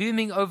fact,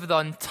 looming over the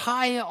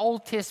entire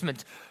Old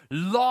Testament,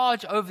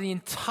 large over the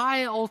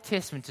entire Old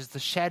Testament, is the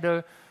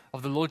shadow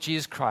of the Lord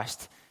Jesus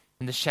Christ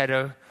and the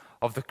shadow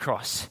of the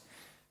cross.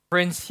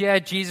 Friends, here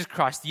Jesus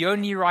Christ, the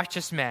only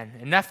righteous man,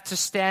 enough to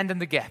stand in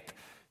the gap,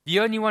 the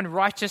only one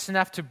righteous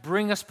enough to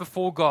bring us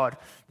before God,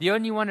 the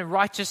only one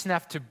righteous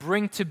enough to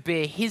bring to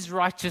bear his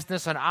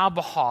righteousness on our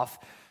behalf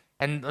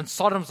and on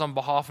Sodom's on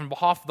behalf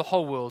of the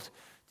whole world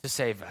to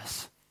save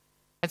us.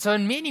 And so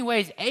in many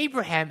ways,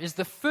 Abraham is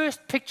the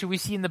first picture we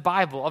see in the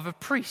Bible of a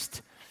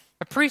priest.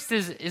 A priest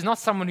is not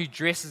someone who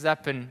dresses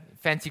up in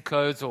fancy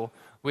clothes or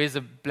wears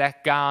a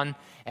black gown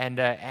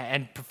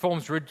and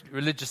performs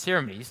religious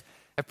ceremonies.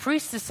 A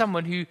priest is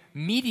someone who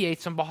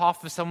mediates on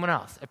behalf of someone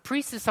else. A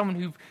priest is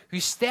someone who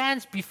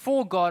stands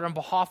before God on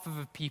behalf of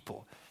a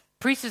people. A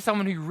priest is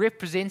someone who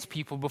represents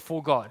people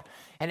before God.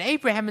 And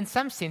Abraham, in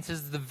some sense,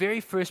 is the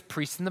very first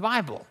priest in the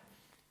Bible.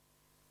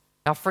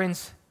 Now,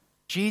 friends,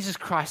 Jesus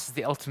Christ is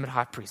the ultimate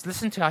high priest.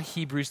 Listen to how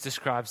Hebrews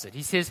describes it.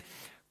 He says,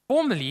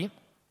 formerly,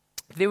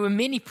 there were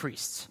many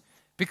priests,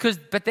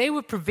 but they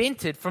were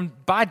prevented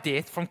by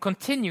death from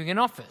continuing in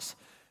office.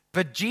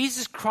 But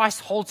Jesus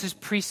Christ holds his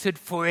priesthood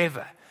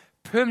forever,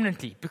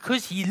 permanently,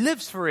 because he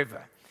lives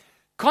forever.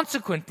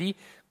 Consequently,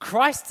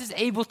 Christ is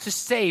able to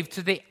save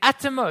to the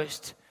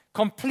uttermost,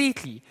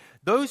 completely,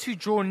 those who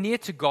draw near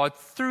to God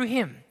through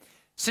him,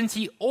 since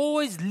he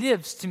always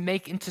lives to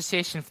make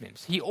intercession for them.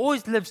 So he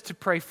always lives to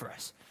pray for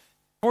us.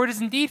 For it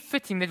is indeed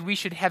fitting that we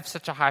should have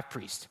such a high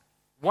priest,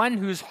 one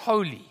who is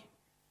holy,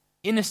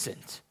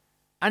 innocent,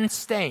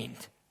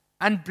 unstained,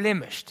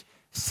 unblemished,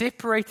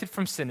 separated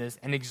from sinners,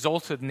 and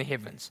exalted in the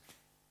heavens.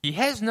 He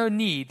has no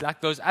need,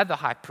 like those other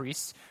high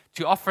priests,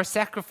 to offer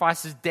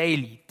sacrifices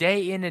daily,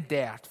 day in and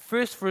day out,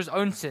 first for his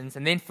own sins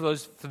and then for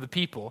the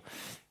people,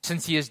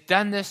 since he has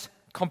done this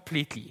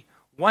completely,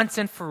 once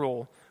and for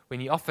all, when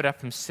he offered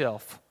up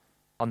himself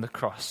on the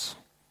cross.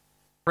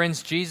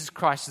 Friends, Jesus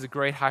Christ is the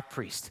great high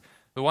priest,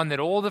 the one that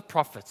all the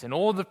prophets and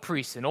all the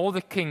priests and all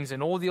the kings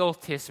and all the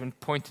Old Testament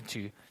pointed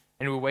to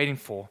and were waiting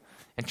for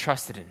and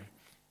trusted in.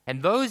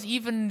 And those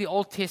even in the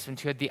Old Testament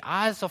who had the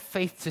eyes of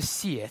faith to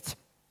see it,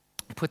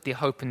 put their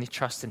hope and their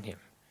trust in him.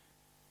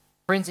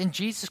 Friends, in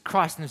Jesus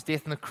Christ and his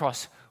death on the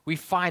cross, we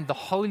find the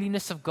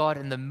holiness of God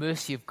and the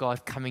mercy of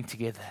God coming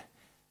together.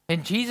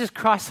 In Jesus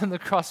Christ on the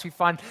cross, we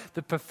find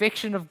the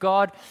perfection of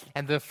God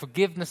and the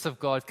forgiveness of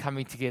God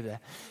coming together.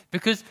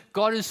 Because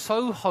God is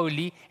so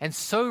holy and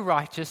so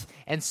righteous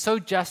and so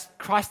just,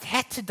 Christ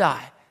had to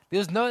die. There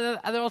was no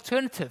other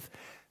alternative.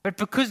 But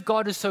because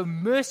God is so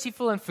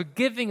merciful and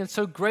forgiving and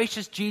so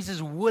gracious,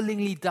 Jesus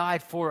willingly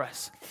died for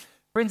us.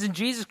 Friends, in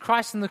Jesus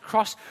Christ on the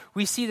cross,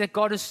 we see that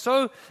God is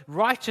so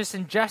righteous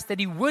and just that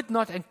he would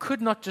not and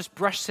could not just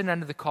brush sin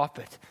under the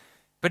carpet.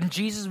 But in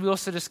Jesus, we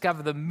also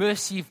discover the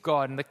mercy of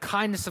God and the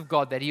kindness of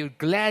God, that he would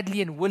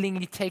gladly and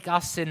willingly take our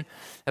sin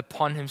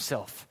upon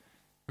himself.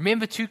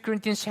 Remember 2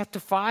 Corinthians chapter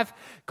 5?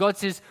 God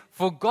says,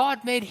 "For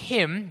God made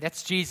him,"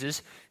 that's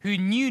Jesus, "who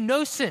knew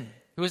no sin,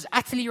 who was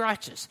utterly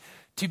righteous,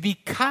 to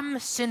become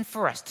sin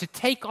for us, to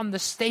take on the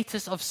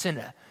status of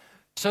sinner,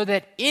 so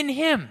that in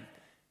him,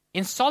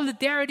 in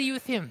solidarity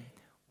with him,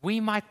 we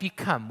might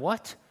become"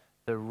 what?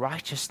 The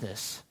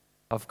righteousness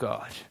of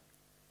God.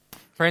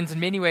 Friends,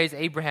 in many ways,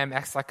 Abraham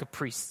acts like a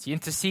priest. He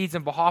intercedes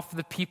on behalf of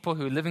the people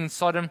who are living in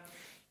Sodom.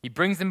 He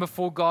brings them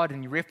before God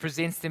and he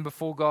represents them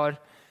before God.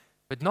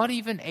 But not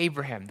even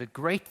Abraham, the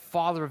great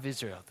father of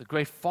Israel, the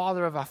great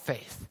father of our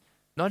faith,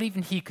 not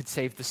even he could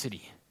save the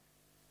city.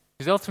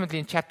 Because ultimately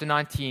in chapter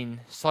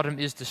 19, Sodom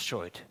is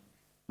destroyed.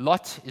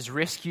 Lot is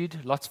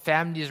rescued, Lot's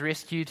family is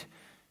rescued,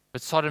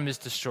 but Sodom is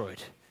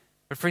destroyed.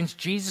 But friends,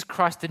 Jesus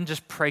Christ didn't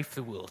just pray for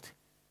the world.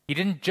 He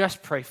didn't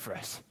just pray for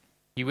us.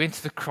 He went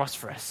to the cross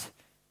for us.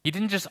 He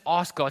didn't just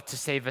ask God to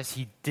save us,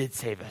 he did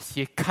save us.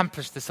 He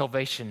accomplished the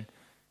salvation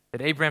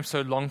that Abraham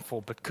so longed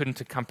for but couldn't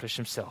accomplish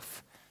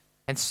himself.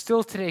 And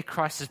still today,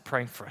 Christ is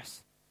praying for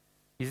us.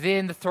 He's there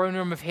in the throne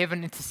room of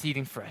heaven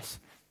interceding for us.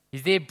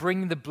 He's there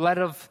bringing the blood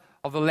of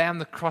the Lamb,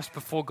 the cross,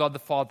 before God the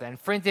Father. And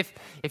friends,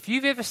 if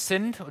you've ever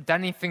sinned or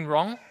done anything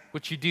wrong,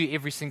 which you do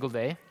every single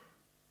day,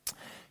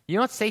 you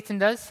know what Satan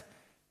does?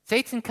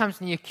 Satan comes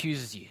and he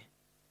accuses you.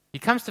 He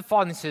comes to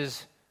Father and he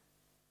says,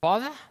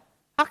 "Father,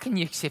 how can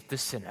you accept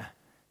this sinner?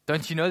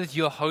 Don't you know that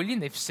you're holy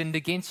and they've sinned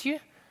against you?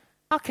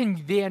 How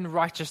can their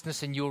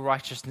unrighteousness and your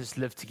righteousness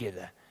live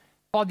together?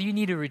 Father, you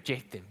need to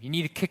reject them. You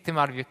need to kick them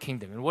out of your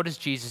kingdom." And what does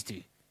Jesus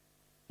do?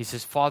 He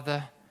says,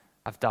 "Father,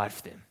 I've died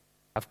for them.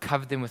 I've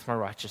covered them with my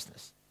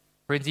righteousness."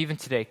 Friends, even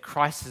today,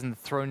 Christ is in the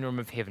throne room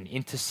of heaven,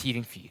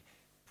 interceding for you,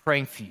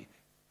 praying for you,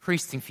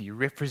 priesting for you,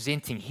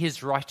 representing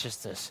his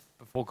righteousness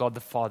before God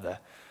the Father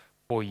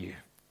for you.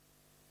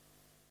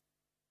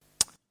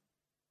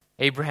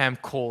 Abraham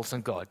calls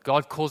on God.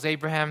 God calls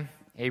Abraham.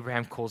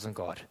 Abraham calls on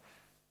God.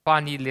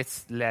 Finally,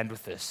 let's land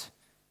with this.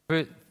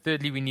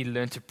 Thirdly, we need to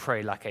learn to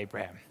pray like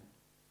Abraham.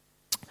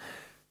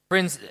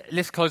 Friends,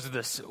 let's close with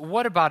this.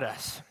 What about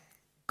us?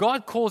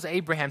 God calls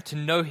Abraham to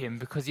know him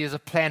because he has a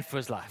plan for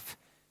his life.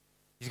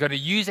 He's going to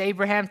use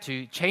Abraham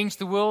to change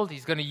the world.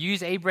 He's going to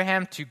use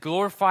Abraham to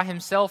glorify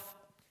himself.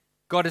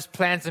 God has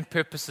plans and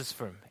purposes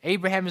for him.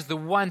 Abraham is the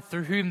one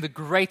through whom the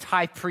great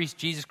high priest,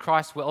 Jesus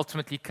Christ, will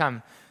ultimately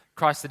come.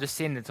 Christ, the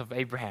descendant of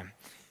Abraham.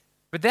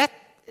 But that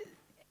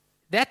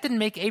didn't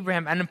make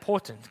Abraham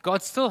unimportant.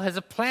 God still has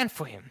a plan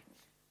for him.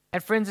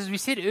 And friends, as we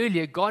said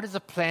earlier, God has a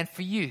plan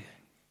for you.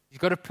 He's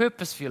got a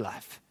purpose for your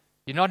life.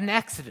 You're not an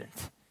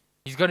accident.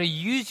 He's going to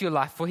use your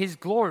life for his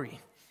glory.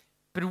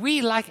 But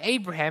we, like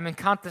Abraham and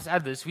countless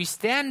others, we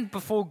stand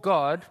before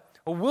God,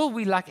 or will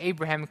we, like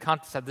Abraham and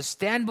countless others,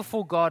 stand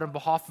before God on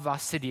behalf of our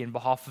city and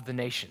behalf of the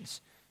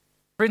nations?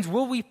 Friends,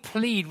 will we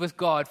plead with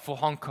God for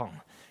Hong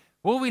Kong?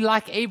 Will we,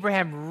 like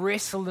Abraham,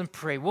 wrestle and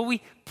pray? Will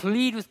we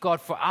plead with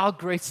God for our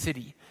great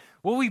city?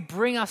 Will we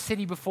bring our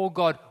city before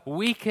God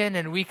week in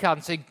and week out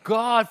and say,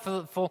 "God,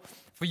 for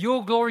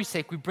your glory's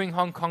sake, we bring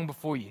Hong Kong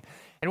before you"?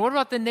 And what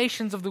about the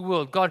nations of the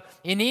world? God,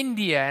 in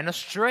India and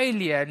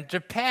Australia and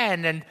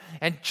Japan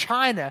and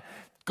China,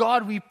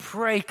 God, we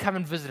pray, come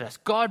and visit us.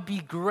 God, be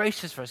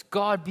gracious for us.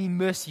 God, be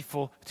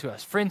merciful to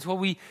us. Friends, will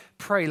we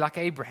pray like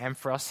Abraham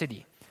for our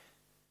city?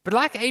 But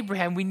like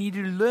Abraham, we need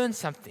to learn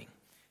something.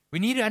 We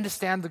need to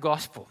understand the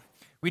gospel.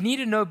 We need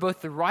to know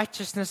both the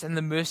righteousness and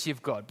the mercy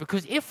of God.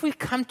 Because if we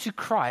come to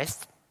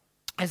Christ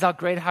as our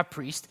great high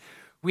priest,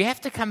 we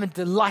have to come and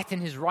delight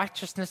in his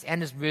righteousness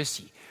and his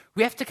mercy.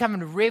 We have to come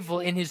and revel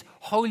in his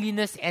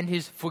holiness and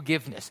his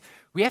forgiveness.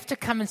 We have to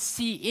come and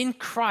see in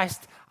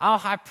Christ, our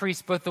high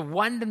priest, both the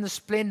wonder and the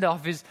splendor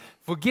of his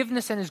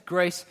forgiveness and his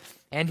grace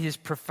and his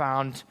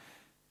profound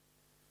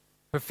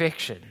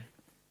perfection.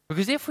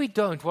 Because if we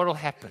don't, what will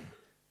happen?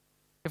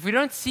 If we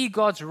don't see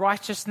God's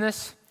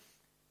righteousness,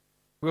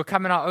 we'll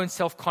come in our own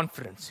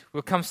self-confidence.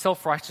 We'll come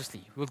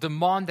self-righteously. We'll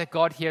demand that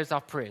God hears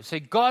our prayers. Say,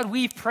 God,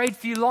 we've prayed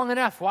for you long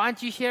enough. Why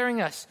aren't you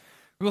hearing us?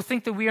 We'll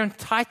think that we are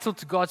entitled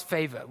to God's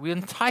favor. We're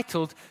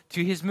entitled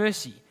to his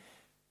mercy.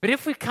 But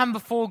if we come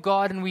before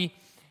God and we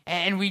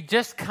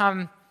just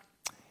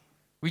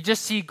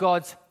see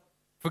God's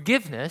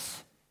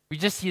forgiveness, we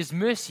just see his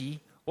mercy,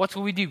 what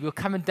will we do? We'll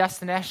come in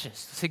dust and ashes.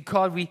 Say,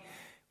 God, we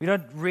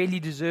don't really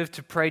deserve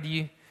to pray to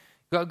you.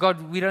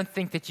 God, we don't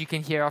think that you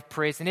can hear our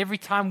prayers. And every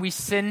time we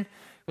sin,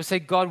 we'll say,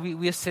 God,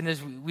 we are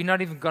sinners. We're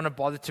not even going to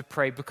bother to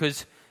pray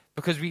because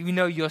we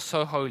know you're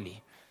so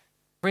holy.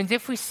 Friends,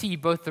 if we see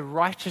both the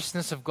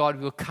righteousness of God,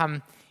 we'll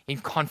come in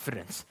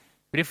confidence.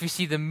 But if we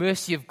see the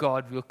mercy of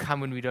God, we'll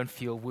come when we don't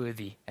feel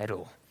worthy at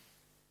all.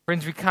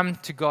 Friends, we come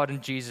to God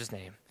in Jesus'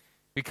 name.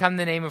 We come in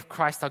the name of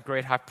Christ, our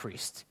great high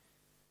priest.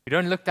 We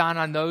don't look down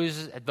our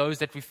nose at those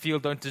that we feel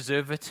don't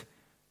deserve it.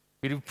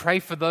 We do pray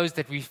for those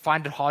that we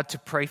find it hard to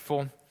pray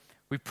for.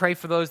 We pray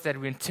for those that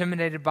we're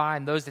intimidated by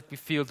and those that we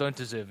feel don't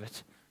deserve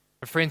it.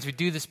 But friends, we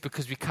do this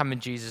because we come in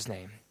Jesus'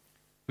 name.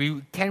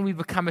 Can we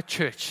become a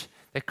church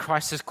that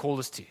Christ has called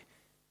us to?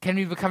 Can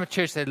we become a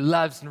church that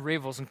loves and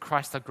revels in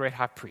Christ, our great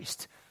high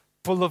priest,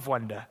 full of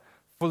wonder,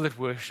 full of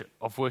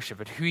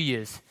worship at who he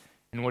is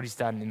and what he's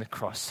done in the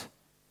cross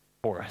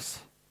for us?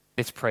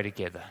 Let's pray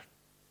together.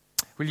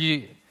 Will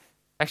you,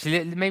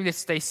 maybe let's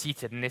stay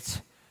seated and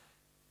let's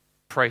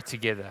pray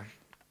together.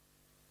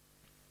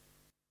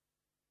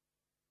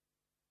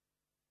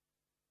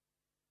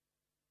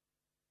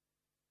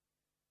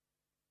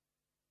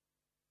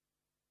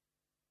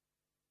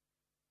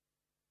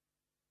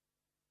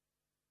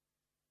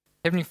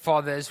 Heavenly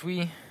Father, as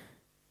we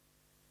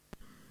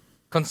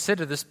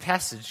consider this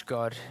passage,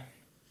 God,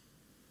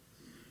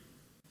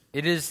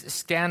 it is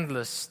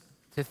scandalous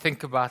to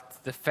think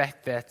about the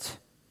fact that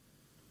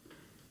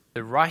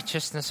the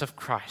righteousness of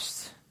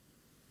Christ,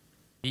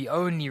 the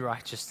only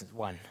righteous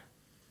one,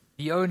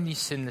 the only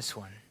sinless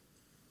one,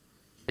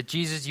 that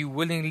Jesus, you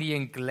willingly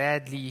and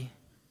gladly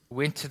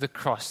went to the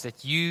cross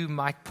that you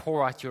might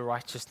pour out your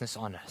righteousness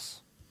on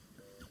us.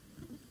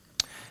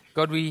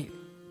 God, we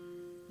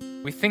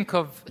think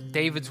of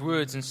David's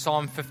words in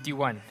Psalm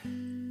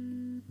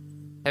 51.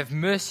 Have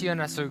mercy on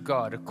us, O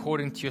God,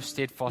 according to your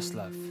steadfast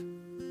love.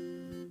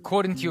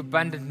 According to your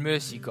abundant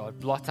mercy, God,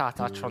 blot out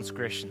our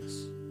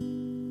transgressions.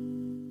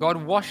 God,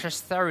 wash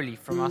us thoroughly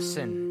from our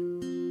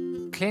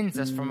sin. Cleanse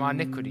us from our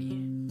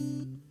iniquity.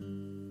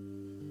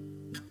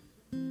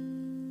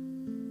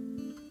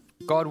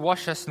 God,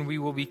 wash us and we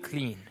will be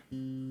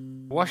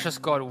clean. Wash us,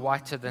 God,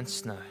 whiter than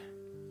snow.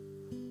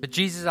 But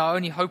Jesus, our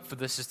only hope for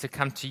this is to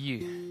come to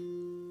you.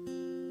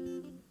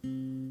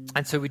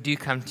 And so we do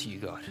come to you,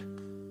 God.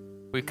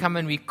 We come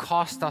and we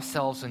cast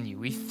ourselves on you.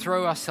 We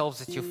throw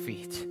ourselves at your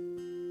feet.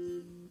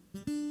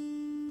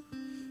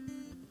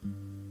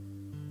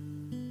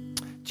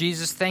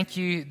 Jesus, thank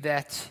you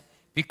that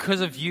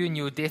because of you and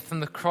your death on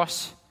the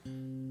cross,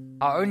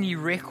 our only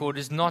record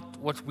is not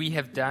what we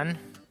have done,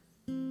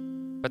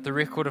 but the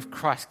record of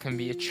Christ can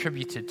be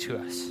attributed to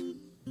us.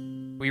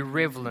 We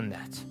revel in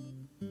that.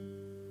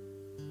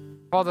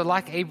 Father,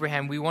 like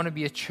Abraham, we want to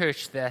be a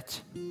church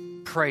that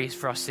prays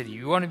for our city.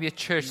 We want to be a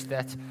church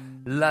that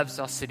loves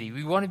our city.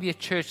 We want to be a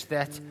church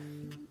that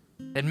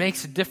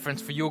makes a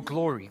difference for your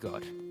glory,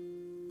 God.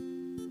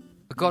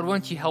 But God,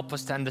 won't you help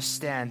us to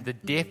understand the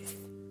depth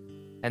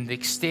and the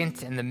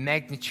extent and the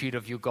magnitude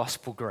of your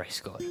gospel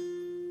grace, God?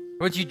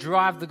 Won't you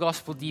drive the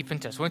gospel deep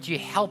into us? Won't you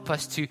help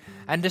us to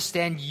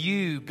understand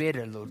you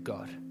better, Lord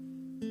God?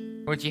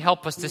 Won't you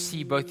help us to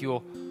see both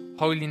your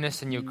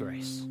holiness and your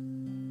grace?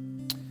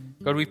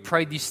 God, we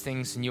pray these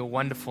things in your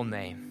wonderful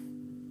name.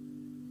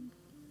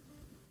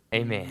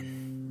 Amen.